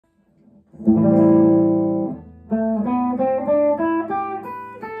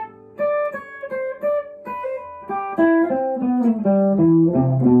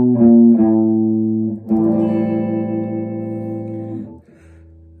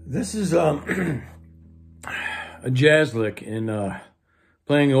This is a jazz lick in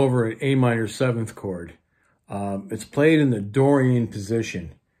playing over an A minor 7th chord. It's played in the Dorian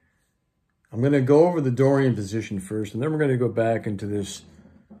position. I'm going to go over the Dorian position first, and then we're going to go back into this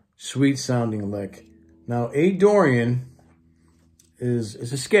sweet sounding lick. Now, A Dorian is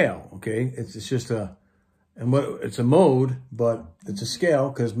a scale, okay? It's just it's a mode, but it's a scale,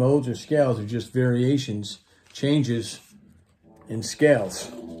 because modes or scales are just variations, changes in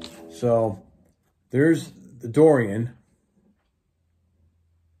scales. So there's the Dorian.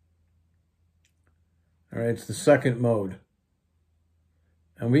 All right, it's the 2nd mode.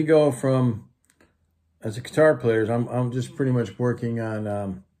 And we go from, as a guitar player, I'm just pretty much working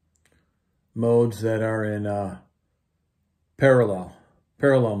on modes that are in parallel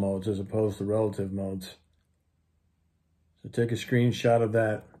modes as opposed to relative modes. So take a screenshot of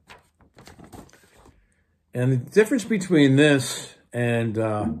that. And the difference between this and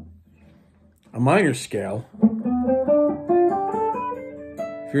a minor scale,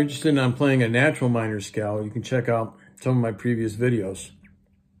 if you're interested in playing a natural minor scale, you can check out some of my previous videos,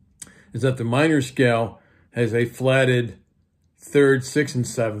 is that the minor scale has a flatted 3rd, 6th, and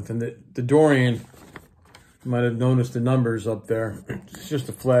 7th. And the Dorian, you might have noticed the numbers up there. It's just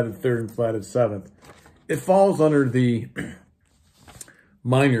a flatted 3rd and flatted 7th. It falls under the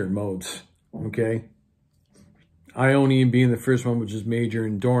minor modes, okay? Ionian being the first one, which is major,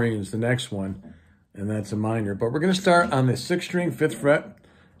 and Dorian is the next one, and that's a minor. But we're going to start on the 6th string, 5th fret,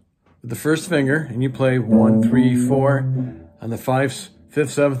 with the 1st finger, and you play 1, 3, 4 on the 5th,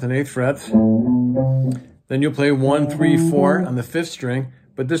 7th, and 8th frets. Then you'll play 1, 3, 4 on the 5th string,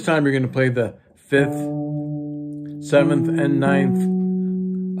 but this time you're going to play the 5th, 7th, and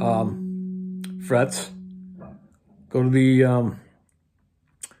 9th frets. Go to the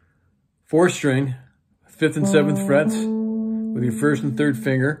 4th string, 5th and 7th frets with your 1st and 3rd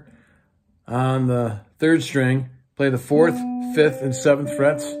finger. On the 3rd string, play the 4th, 5th, and 7th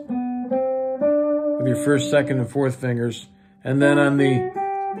frets with your 1st, 2nd, and 4th fingers. And then on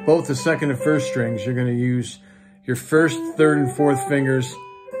both the 2nd and 1st strings, you're going to use your 1st, 3rd, and 4th fingers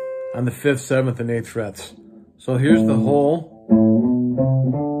on the 5th, 7th, and 8th frets. So here's the whole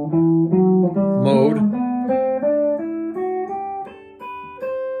mode.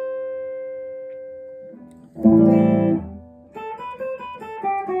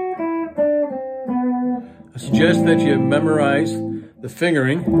 I suggest that you memorize the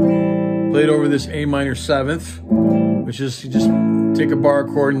fingering played over this A minor 7th, which is you just take a bar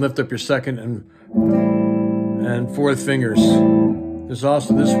chord and lift up your 2nd and 4th fingers. There's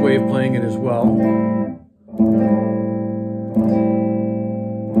also this way of playing it as well.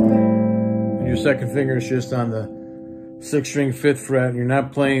 And your 2nd finger is just on the 6th string, 5th fret, and you're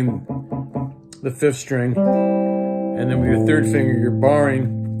not playing the 5th string. And then with your 3rd finger, you're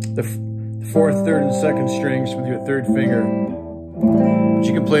barring the 4th, 3rd, and 2nd strings with your 3rd finger. But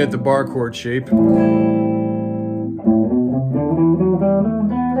you can play it the bar chord shape.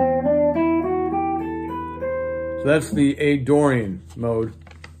 So that's the A Dorian mode.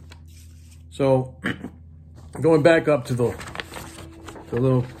 So going back up to the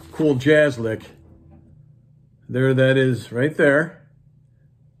little cool jazz lick, there that is right there.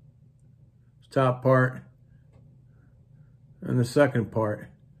 Top part and the 2nd part.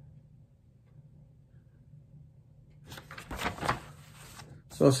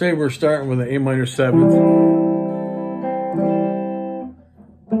 So say we're starting with an A minor 7th.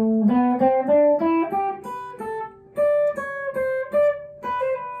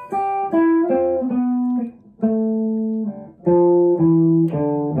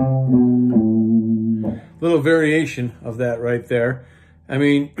 Little variation of that right there. I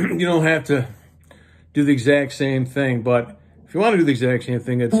mean, you don't have to do the exact same thing, but if you want to do the exact same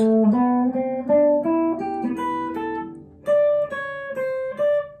thing, it's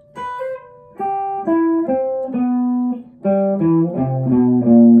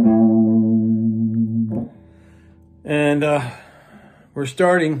and we're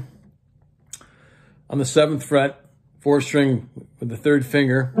starting on the 7th fret, 4th string with the 3rd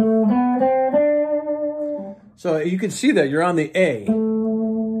finger. So you can see that you're on the A.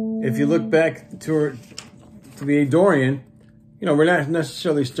 If you look back to the A Dorian, you know, we're not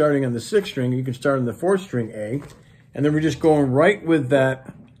necessarily starting on the 6th string. You can start on the 4th string A, and then we're just going right with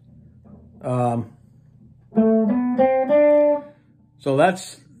that. So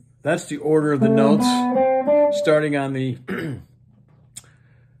that's the order of the notes, starting on the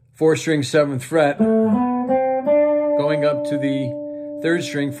 4th string 7th fret, going up to the 3rd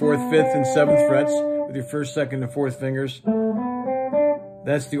string 4th, 5th, and 7th frets with your 1st, 2nd, and 4th fingers.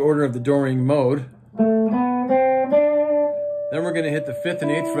 That's the order of the Dorian mode. Then we're going to hit the 5th and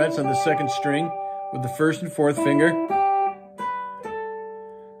 8th frets on the 2nd string with the 1st and 4th finger.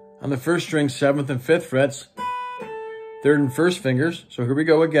 On the 1st string, 7th and 5th frets, 3rd and 1st fingers. So here we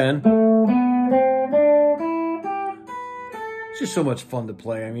go again. It's just so much fun to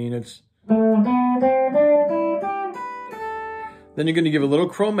play. I mean, it's... Then you're going to give a little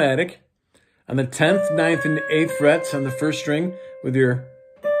chromatic on the 10th, 9th, and 8th frets on the 1st string with your...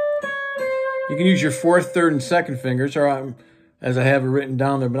 You can use your 4th, 3rd, and 2nd fingers, or as I have it written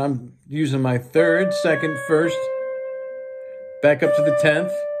down there, but I'm using my 3rd, 2nd, 1st, back up to the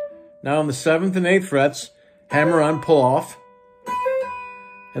 10th. Now on the 7th and 8th frets, hammer on, pull off.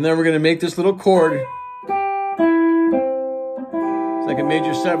 And then we're going to make this little chord. It's like a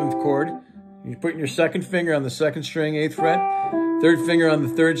major 7th chord. You're putting your 2nd finger on the 2nd string, 8th fret, 3rd finger on the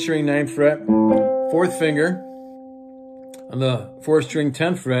 3rd string, 9th fret, 4th finger on the 4th string,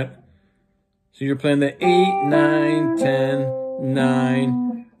 10th fret. So you're playing the 8, 9, 10,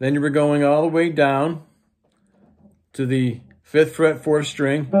 9. Then you were going all the way down to the 5th fret, 4th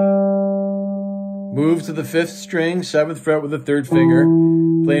string. Move to the 5th string, 7th fret with the 3rd finger.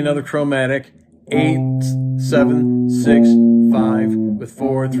 Play another chromatic. 8, 7, 6, 5 with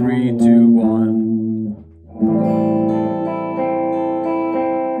 4, 3, 2, 1.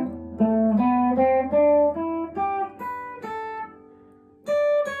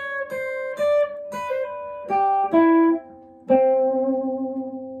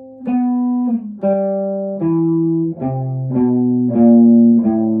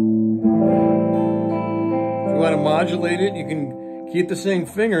 If you want to modulate it, you can keep the same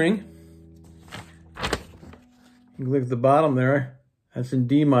fingering. You can look at the bottom there. That's in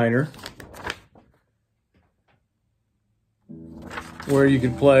D minor. Where you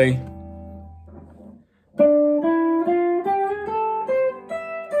could play.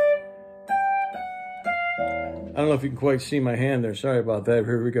 I don't know if you can quite see my hand there. Sorry about that.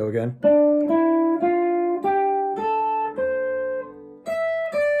 Here we go again.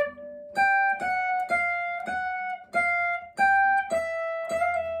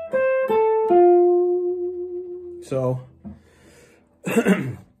 So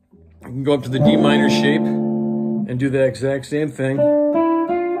you can go up to the D minor shape and do the exact same thing.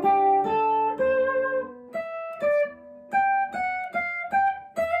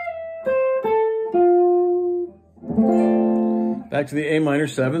 Back to the A minor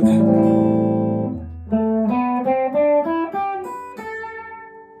 7th.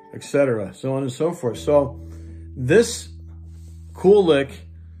 Etc. So on and so forth. So this cool lick,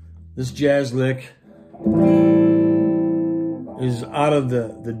 this jazz lick, is out of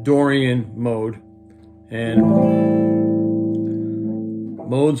the Dorian mode, and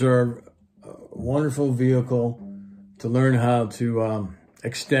modes are a wonderful vehicle to learn how to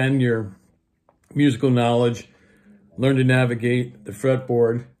extend your musical knowledge, learn to navigate the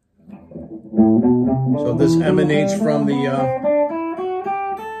fretboard. So this emanates from the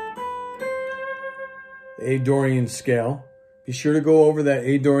A Dorian scale. Be sure to go over that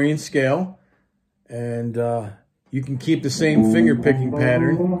A Dorian scale, and you can keep the same finger picking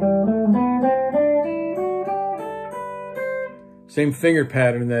pattern. Same finger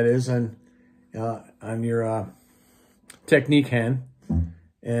pattern, that is, on your technique hand.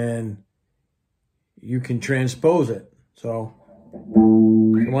 And you can transpose it. So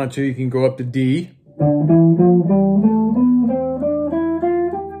if you want to, you can go up to D. I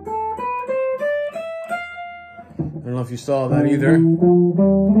don't know if you saw that either.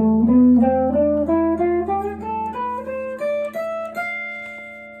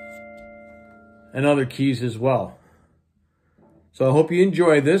 And other keys as well. So I hope you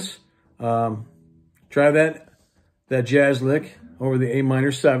enjoy this. Try that jazz lick over the A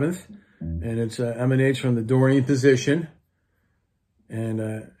minor 7th, and it emanates from the Dorian position. And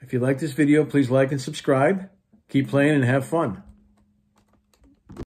if you like this video, please like and subscribe. Keep playing and have fun.